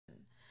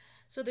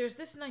So there's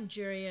this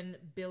Nigerian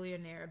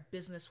billionaire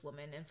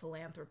businesswoman and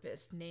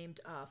philanthropist named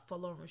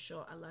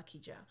Folorunsho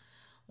Alakija.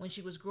 When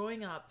she was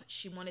growing up,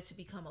 she wanted to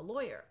become a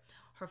lawyer.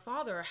 Her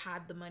father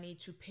had the money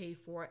to pay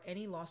for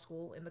any law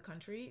school in the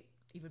country,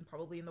 even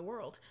probably in the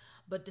world,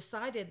 but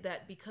decided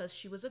that because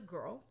she was a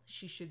girl,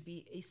 she should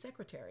be a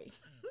secretary.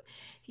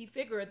 He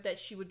figured that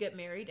she would get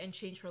married and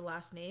change her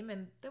last name,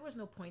 and there was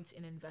no point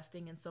in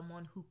investing in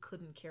someone who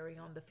couldn't carry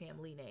on the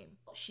family name.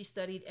 She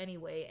studied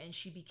anyway, and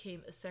she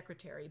became a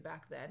secretary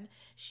back then.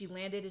 She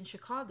landed in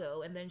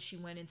Chicago, and then she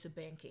went into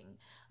banking.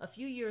 A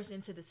few years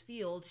into this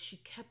field, she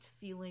kept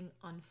feeling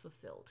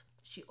unfulfilled.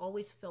 She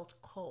always felt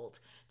called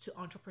to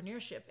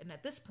entrepreneurship, and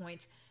at this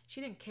point, she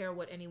didn't care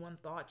what anyone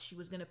thought. She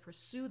was going to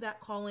pursue that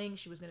calling.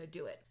 She was going to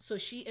do it. So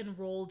she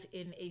enrolled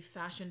in a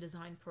fashion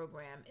design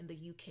program in the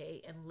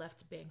UK and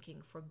left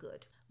banking for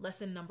good.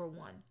 Lesson number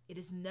 1, it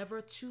is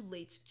never too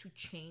late to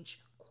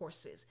change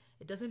courses.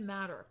 It doesn't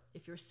matter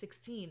if you're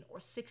 16 or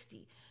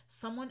 60.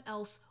 Someone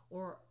else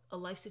or a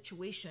life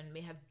situation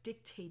may have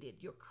dictated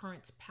your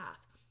current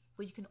path,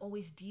 but you can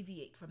always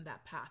deviate from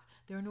that path.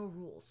 There are no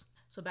rules.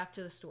 So back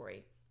to the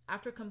story.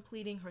 After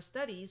completing her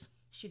studies,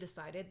 she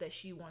decided that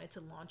she wanted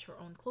to launch her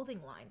own clothing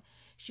line.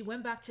 She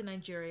went back to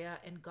Nigeria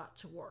and got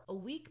to work. A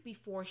week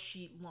before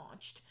she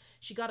launched,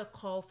 she got a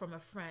call from a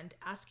friend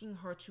asking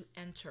her to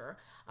enter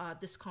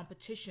this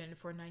competition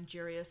for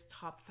Nigeria's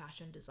top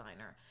fashion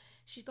designer.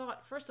 She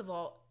thought, first of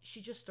all,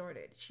 she just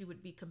started. She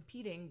would be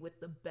competing with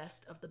the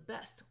best of the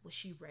best. Was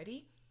she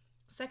ready?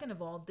 Second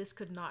of all, this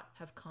could not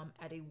have come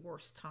at a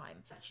worse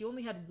time. She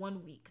only had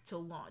 1 week to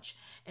launch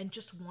and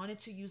just wanted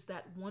to use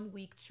that 1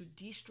 week to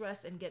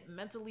de-stress and get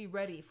mentally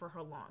ready for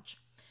her launch.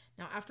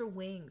 Now, after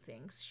weighing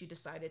things, she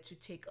decided to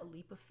take a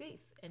leap of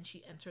faith and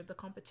she entered the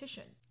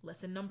competition.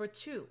 Lesson number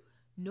 2,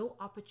 no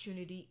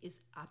opportunity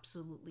is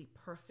absolutely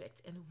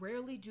perfect, and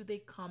rarely do they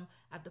come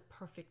at the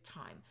perfect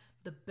time.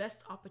 The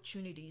best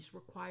opportunities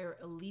require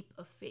a leap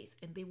of faith,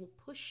 and they will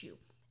push you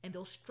and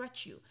they'll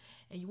stretch you,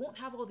 and you won't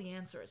have all the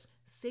answers.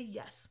 Say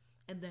yes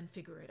and then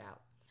figure it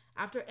out.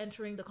 After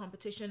entering the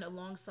competition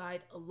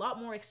alongside a lot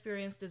more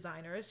experienced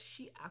designers,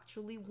 she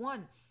actually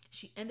won.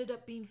 She ended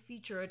up being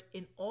featured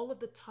in all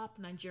of the top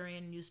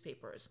Nigerian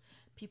newspapers.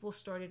 People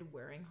started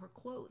wearing her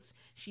clothes.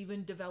 She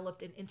even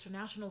developed an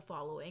international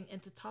following,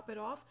 and to top it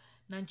off,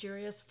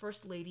 Nigeria's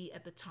first lady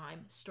at the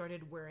time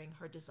started wearing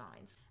her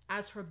designs.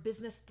 As her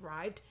business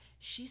thrived,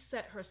 she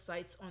set her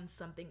sights on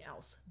something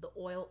else, the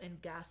oil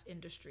and gas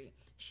industry.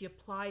 She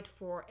applied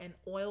for an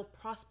oil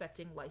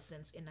prospecting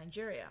license in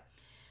Nigeria.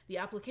 The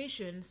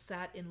application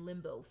sat in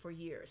limbo for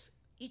years.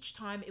 Each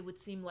time it would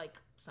seem like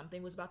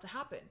something was about to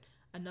happen.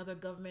 Another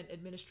government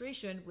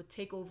administration would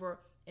take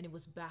over and it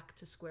was back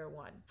to square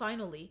one.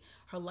 Finally,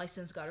 her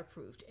license got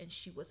approved and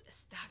she was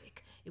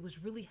ecstatic. It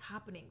was really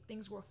happening.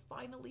 Things were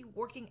finally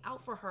working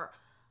out for her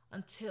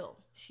until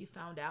she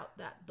found out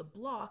that the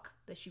block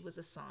that she was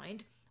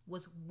assigned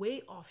was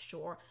way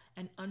offshore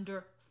and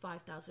under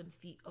 5,000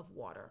 feet of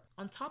water.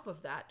 On top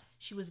of that,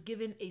 she was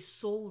given a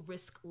sole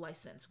risk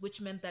license,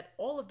 which meant that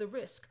all of the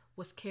risk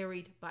was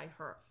carried by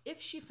her. If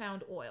she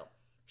found oil,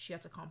 she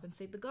had to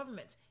compensate the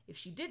government. If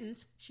she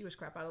didn't, she was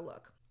crap out of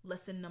luck.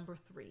 Lesson number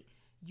 3,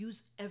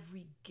 use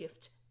every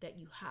gift that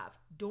you have.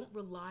 Don't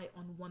rely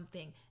on one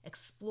thing.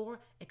 Explore,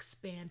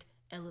 expand,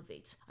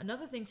 elevate.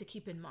 Another thing to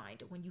keep in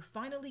mind, when you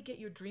finally get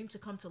your dream to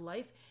come to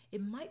life,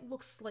 it might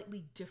look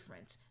slightly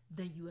different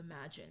than you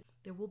imagine.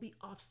 There will be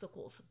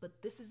obstacles,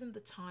 but this isn't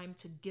the time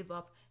to give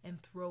up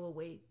and throw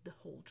away the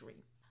whole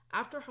dream.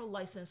 After her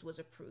license was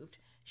approved,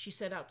 she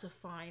set out to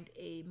find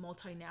a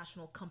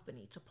multinational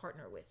company to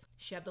partner with.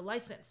 She had the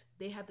license,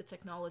 they had the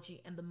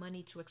technology and the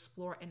money to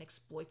explore and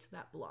exploit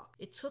that block.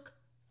 It took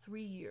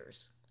 3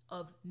 years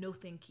of no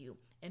thank you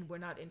and we're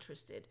not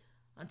interested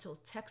until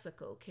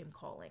Texaco came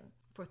calling.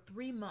 For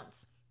 3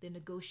 months, they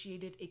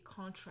negotiated a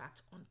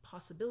contract on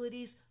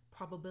possibilities,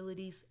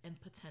 probabilities, and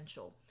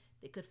potential.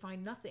 They could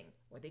find nothing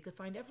or they could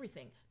find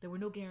everything. There were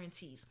no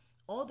guarantees.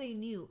 All they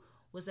knew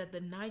was that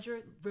the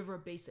Niger River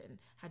Basin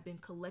had been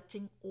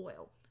collecting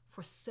oil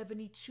for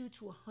 72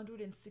 to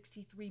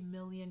 163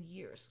 million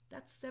years.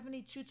 That's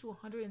 72 to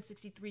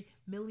 163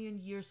 million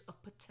years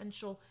of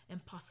potential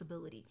and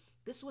possibility.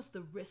 This was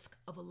the risk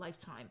of a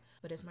lifetime.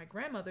 But as my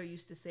grandmother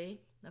used to say,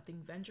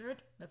 nothing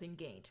ventured, nothing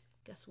gained.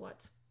 Guess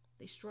what?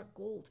 They struck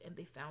gold and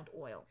they found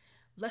oil.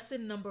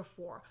 Lesson number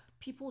 4,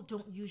 people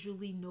don't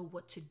usually know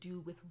what to do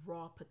with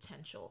raw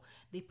potential.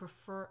 They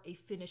prefer a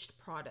finished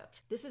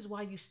product. This is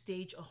why you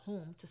stage a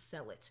home to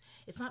sell it.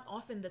 It's not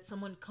often that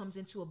someone comes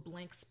into a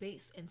blank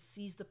space and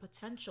sees the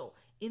potential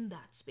in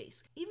that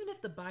space. Even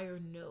if the buyer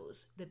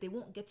knows that they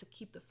won't get to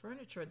keep the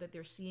furniture that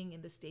they're seeing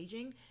in the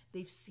staging,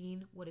 they've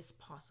seen what is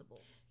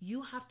possible.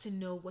 You have to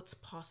know what's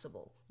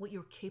possible, what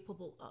you're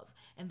capable of,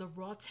 and the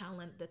raw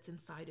talent that's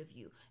inside of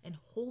you, and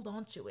hold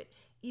on to it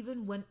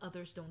even when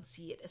others don't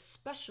see it,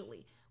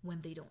 especially when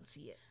they don't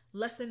see it.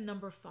 Lesson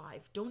number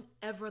 5, don't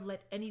ever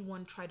let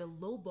anyone try to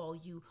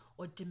lowball you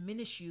or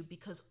diminish you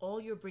because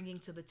all you're bringing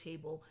to the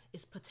table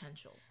is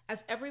potential.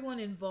 As everyone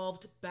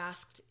involved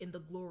basked in the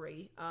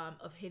glory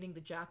of hitting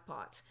the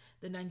jackpot,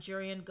 the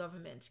Nigerian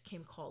government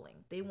came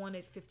calling. They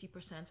wanted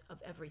 50%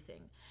 of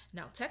everything.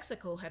 Now,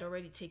 Texaco had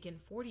already taken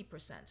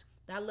 40%.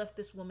 That left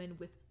this woman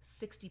with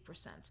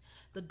 60%.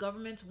 The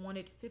government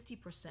wanted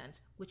 50%,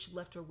 which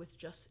left her with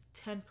just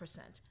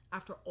 10%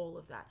 after all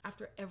of that,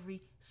 after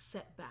every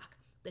setback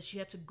that she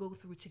had to go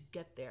through to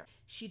get there.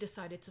 She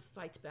decided to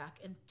fight back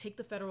and take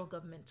the federal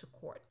government to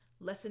court.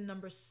 Lesson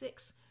number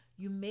 6,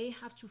 you may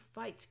have to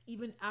fight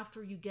even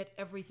after you get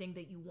everything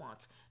that you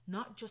want,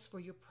 not just for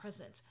your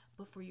present,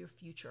 but for your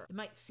future. It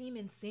might seem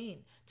insane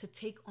to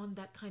take on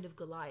that kind of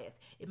Goliath.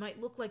 It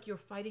might look like you're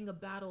fighting a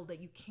battle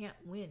that you can't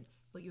win,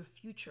 but your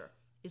future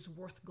is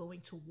worth going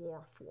to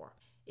war for.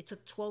 It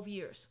took 12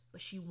 years,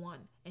 but she won,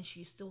 and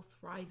she's still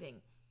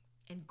thriving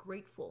and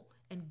grateful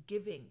and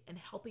giving and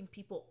helping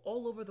people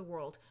all over the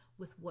world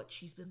with what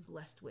she's been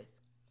blessed with.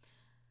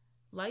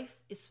 Life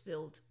is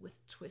filled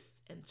with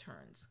twists and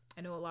turns.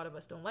 I know a lot of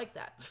us don't like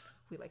that.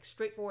 We like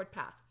straightforward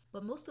path,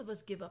 but most of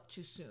us give up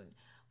too soon.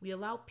 We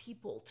allow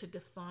people to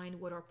define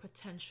what our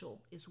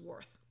potential is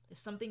worth. If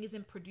something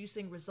isn't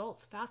producing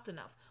results fast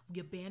enough, we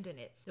abandon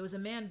it. There was a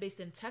man based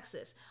in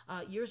Texas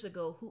years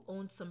ago who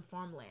owned some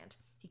farmland.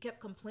 He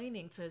kept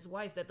complaining to his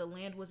wife that the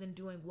land wasn't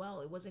doing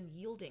well. It wasn't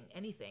yielding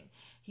anything.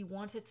 He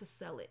wanted to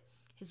sell it.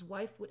 His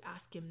wife would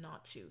ask him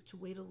not to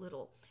wait a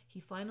little. He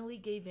finally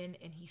gave in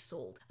and he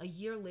sold. A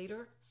year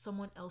later,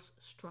 someone else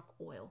struck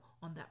oil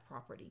on that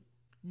property.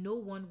 No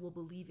one will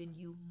believe in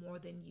you more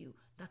than you.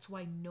 That's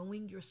why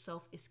knowing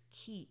yourself is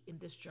key in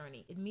this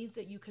journey. It means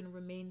that you can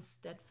remain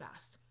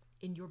steadfast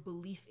in your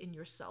belief in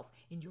yourself,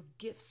 in your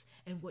gifts,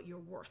 and what you're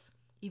worth,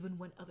 even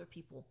when other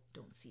people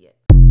don't see it.